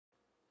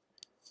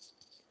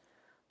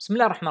بسم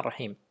الله الرحمن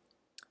الرحيم.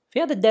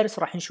 في هذا الدرس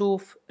راح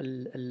نشوف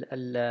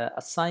ال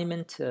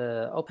assignment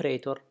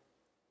operator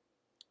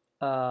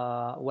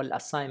وال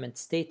assignment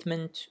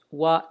statement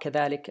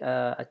وكذلك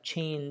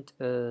chained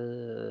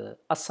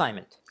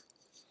assignment.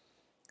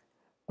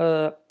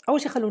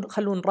 أول شيء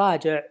خلونا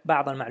نراجع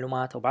بعض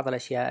المعلومات أو بعض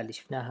الأشياء اللي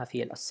شفناها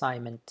في ال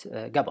assignment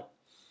قبل.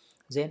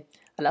 زين،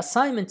 ال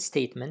assignment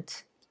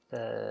statement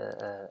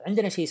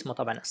عندنا شيء اسمه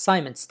طبعا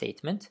assignment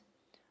statement،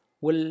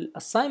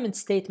 والassignment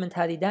statement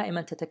هذه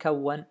دائما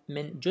تتكون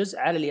من جزء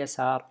على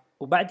اليسار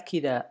وبعد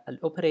كذا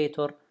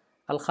الاوبريتور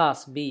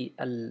الخاص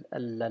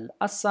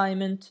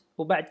بالassignment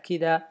وبعد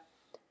كذا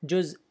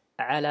جزء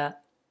على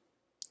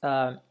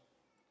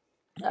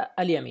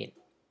اليمين.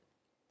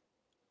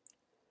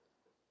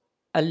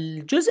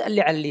 الجزء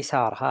اللي على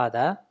اليسار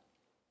هذا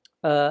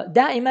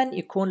دائما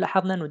يكون،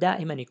 لاحظنا انه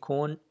دائما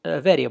يكون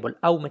variable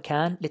او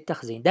مكان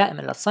للتخزين.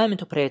 دائما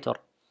الassignment operator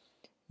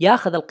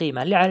ياخذ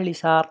القيمة اللي على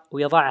اليسار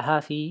ويضعها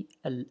في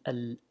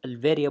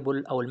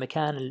الفاريبل أو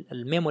المكان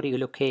الميموري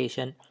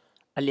لوكيشن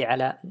اللي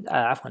على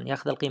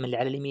ياخذ القيمة اللي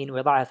على اليمين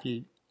ويضعها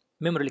في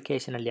الميموري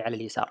لوكيشن اللي على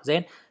اليسار.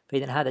 زين،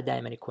 فإذا هذا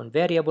دائما يكون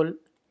فاريبل،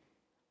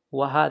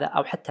 وهذا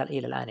أو حتى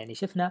إلى الآن يعني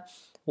شفنا،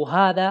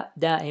 وهذا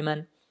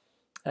دائما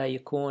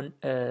يكون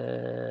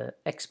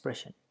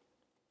expression.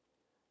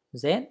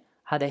 زين،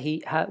 هذا هي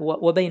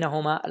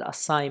وبينهما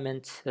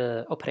الassignment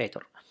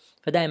operator.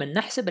 فدائما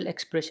نحسب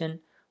الexpression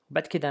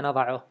وبعد كذا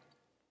نضعه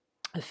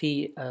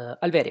في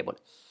الفاريبل.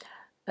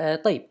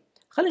 طيب،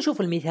 خلينا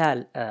نشوف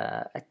المثال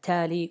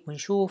التالي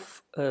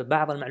ونشوف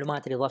بعض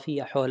المعلومات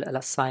الإضافية حول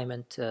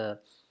الاساينمنت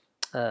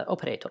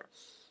اوبريتور.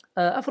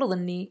 افرض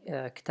اني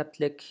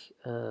كتبت لك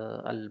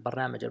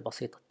البرنامج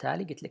البسيط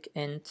التالي، قلت لك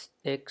int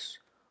x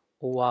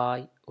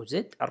y و z،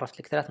 عرفت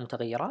لك ثلاث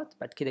متغيرات،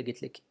 بعد كذا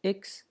قلت لك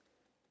x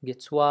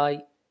gets y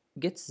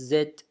gets z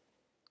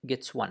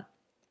gets 1.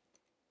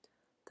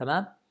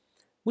 تمام؟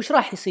 وش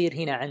راح يصير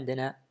هنا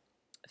عندنا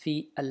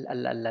في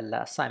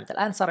الاساينمنت؟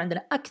 الان صار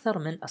عندنا اكثر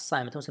من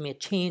اساينمنت، نسميها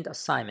chained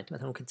assignment،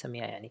 مثلا ممكن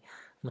تسميها يعني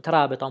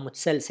مترابطه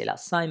متسلسله،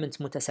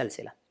 assignments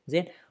متسلسله.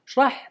 زين، وش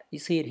راح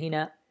يصير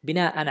هنا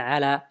بناء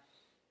على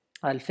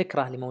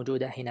الفكره اللي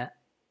موجوده هنا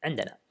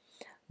عندنا؟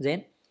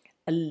 زين،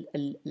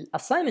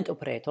 الاساينمنت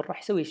اوبريتور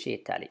راح يسوي الشيء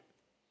التالي.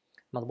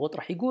 مضبوط،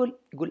 راح يقول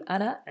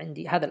انا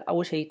عندي هذا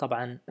اول شيء.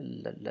 طبعا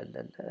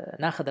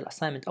ناخذ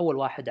الاساينمنت اول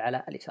واحد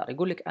على اليسار،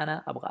 يقول لك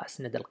انا ابغى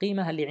اسند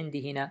القيمه اللي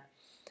عندي هنا،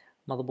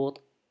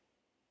 مضبوط،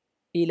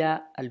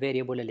 الى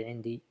الفاريبل اللي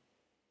عندي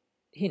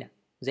هنا.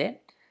 زين،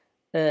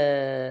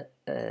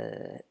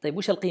 طيب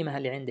وش القيمه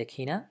اللي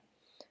عندك هنا؟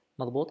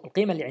 مضبوط،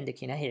 القيمه اللي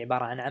عندك هنا هي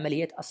عباره عن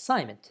عمليه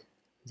assignment.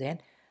 زين،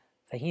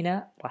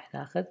 فهنا راح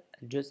ناخذ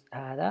الجزء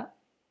هذا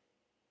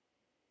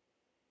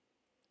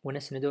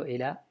ونسنده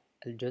الى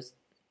الجزء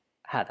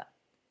هذا،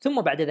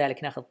 ثم بعد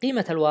ذلك ناخذ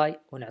قيمه الواي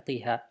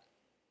ونعطيها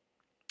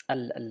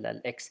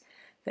الاكس.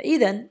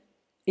 فاذا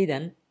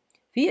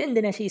في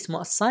عندنا شيء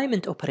اسمه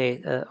assignment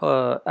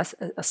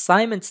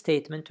assignment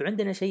statement،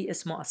 وعندنا شيء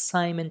اسمه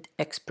assignment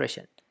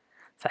expression.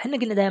 فاحنا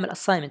قلنا دائما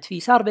assignment في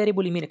يسار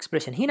variable يمين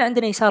expression، هنا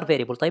عندنا يسار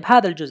variable. طيب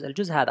هذا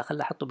الجزء هذا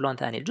خلنا احطه بلون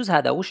ثاني، الجزء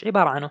هذا وش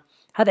عباره عنه؟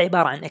 هذا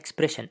عباره عن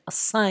expression،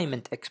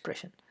 assignment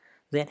expression.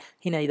 زين،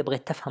 هنا اذا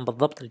بغيت تفهم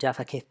بالضبط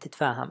الجافا كيف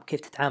تتفاهم كيف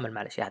تتعامل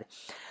مع الاشياء هذه،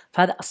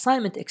 فهذا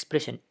assignment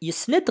expression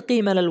يسند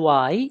قيمه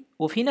للواي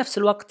وفي نفس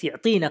الوقت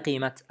يعطينا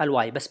قيمه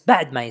الواي، بس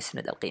بعد ما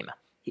يسند القيمه.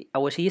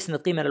 اول شيء يسند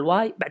قيمه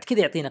للواي، بعد كذا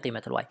يعطينا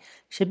قيمه الواي،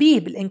 شبيه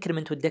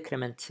بالانكريمنت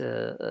والديكريمنت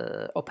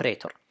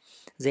اوبريتور.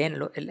 زين،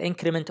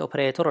 الانكريمنت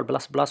اوبريتور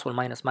البلس بلس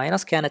والماينس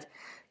ماينس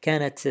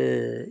كانت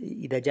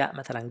اذا جاء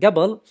مثلا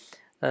قبل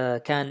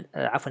كان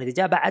عفوا اذا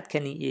جاء بعد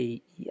كان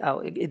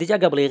أو اذا جاء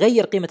قبل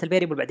يغير قيمه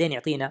الفاريبل بعدين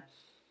يعطينا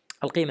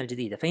القيمه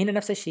الجديده. فهنا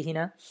نفس الشيء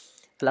هنا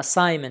في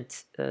الاساينمنت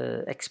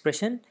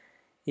اكسبريشن،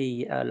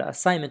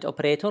 الاساينمنت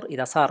اوبريتور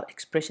اذا صار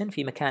اكسبريشن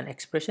في مكان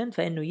اكسبريشن،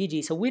 فانه يجي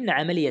يسوي لنا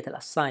عمليه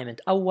الاساينمنت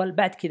اول،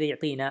 بعد كذا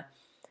يعطينا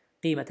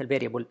قيمه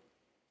الفاريبل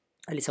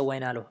اللي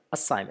سوينا له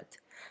assignment.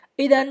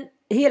 اذا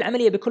هي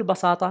العمليه بكل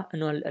بساطه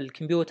انه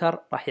الكمبيوتر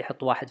راح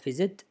يحط واحد في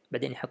زد،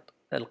 بعدين يحط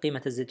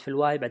قيمه الزد في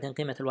الواي، بعدين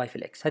قيمه الواي في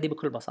الاكس. هذه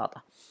بكل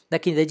بساطه.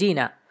 لكن اذا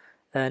جينا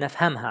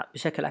نفهمها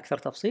بشكل اكثر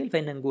تفصيل،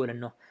 فإن نقول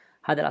انه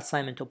هذا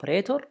الاساينمنت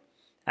اوبريتور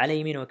على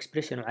يمينه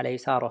اكسبريشن وعلى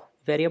يساره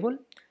فاريبل.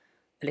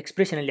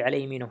 الاكسبريشن اللي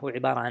على يمينه هو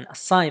عباره عن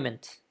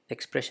assignment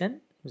expression،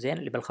 زين،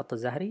 اللي بالخط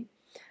الزهري،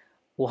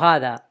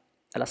 وهذا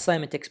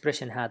الاساينمنت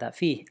اكسبريشن هذا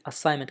فيه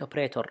assignment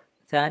اوبريتور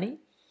ثاني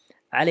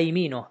على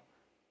يمينه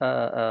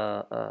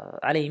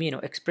على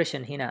يمينه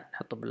expression هنا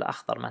نحطه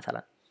بالاخضر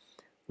مثلا،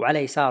 وعلى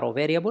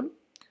يساره variable.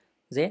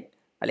 زين،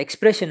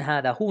 الاكسبريشن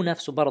هذا هو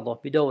نفسه برضه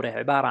بدوره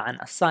عباره عن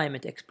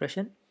assignment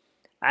expression،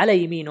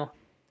 على يمينه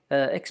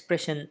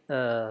expression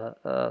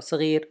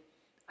صغير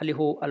اللي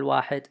هو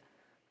الواحد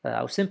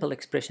او simple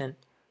expression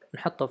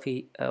نحطه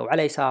في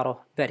وعلى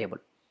يساره variable.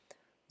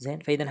 زين،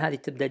 فاذا هذه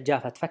تبدا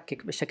الجافا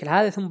تفكك بالشكل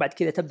هذا، ثم بعد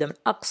كذا تبدا من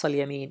اقصى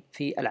اليمين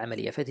في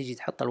العمليه، فتجي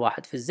تحط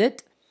الواحد في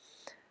الزد.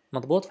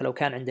 مضبوط، فلو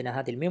كان عندنا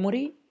هذه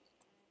الميموري،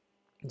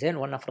 زين،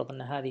 ولنفرض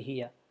ان هذه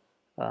هي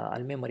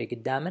الميموري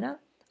قدامنا.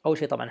 اول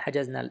شيء طبعا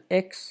حجزنا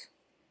الاكس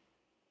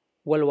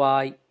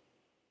والواي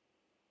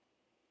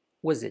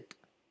والزد.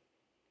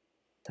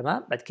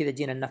 تمام. بعد كذا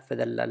جينا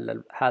ننفذ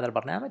هذا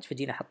البرنامج،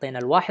 فجينا حطينا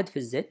الواحد في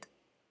الزد،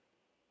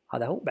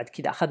 هذا هو. بعد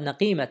كذا أخذنا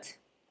قيمة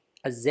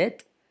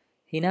الزد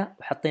هنا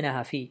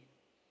وحطيناها في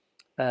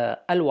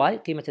الواي،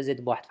 قيمة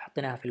الزد بواحد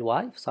فحطيناها في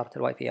الواي فصارت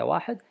الواي فيها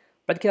واحد.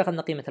 بعد كذا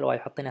أخذنا قيمة الواي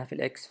وحطيناها في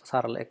الإكس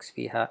فصار الإكس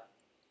فيها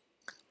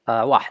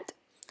واحد.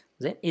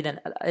 زين.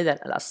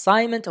 إذا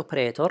الأسايمنت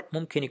أوبريتور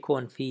ممكن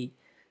يكون في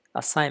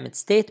assignment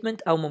statement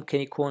أو ممكن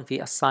يكون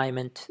في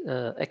assignment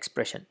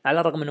expression، على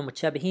الرغم أنهم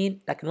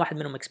متشابهين لكن واحد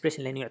منهم expression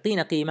لأنه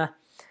يعطينا قيمة،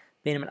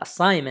 بينما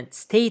assignment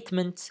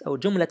statement أو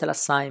جملة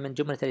الأسايمنت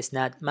جملة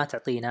الإسناد ما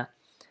تعطينا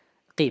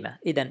قيمة.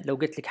 إذا لو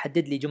قلت لك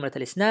حدد لي جملة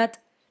الإسناد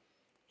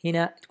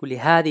هنا تقول لي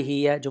هذه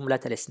هي جملة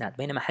الإسناد،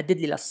 بينما حدد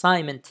لي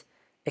الأسايمنت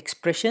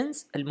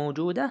expressions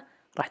الموجودة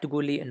راح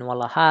تقول لي إنه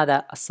والله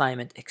هذا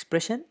assignment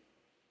expression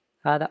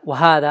هذا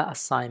وهذا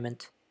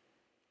assignment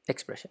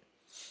expression.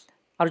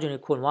 أرجو أن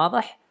يكون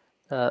واضح.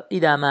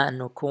 إذا ما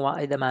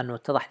أنه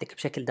اتضح لك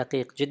بشكل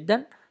دقيق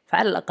جدا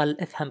فعلى الأقل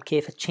افهم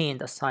كيف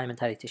chained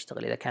assignment هذه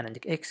تشتغل. إذا كان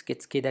عندك x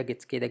gets كذا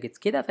gets كذا gets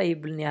كذا، فهي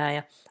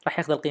بالنهاية راح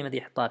يأخذ القيمة دي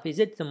يحطها في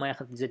z، ثم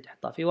يأخذ z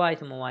يحطها في y،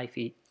 ثم y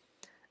في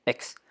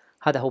x.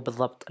 هذا هو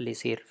بالضبط اللي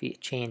يصير في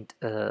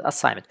chained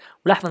assignment.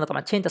 ولاحظ أن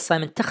طبعا chained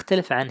assignment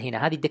تختلف عن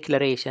هنا. هذه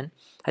declaration،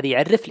 هذه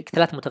يعرف لك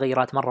 3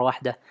 متغيرات مرة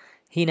واحدة.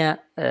 هنا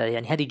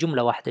يعني هذه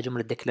جملة واحدة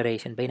جملة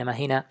declaration، بينما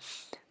هنا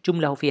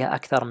جملة فيها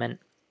أكثر من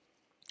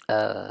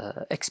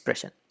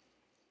expression.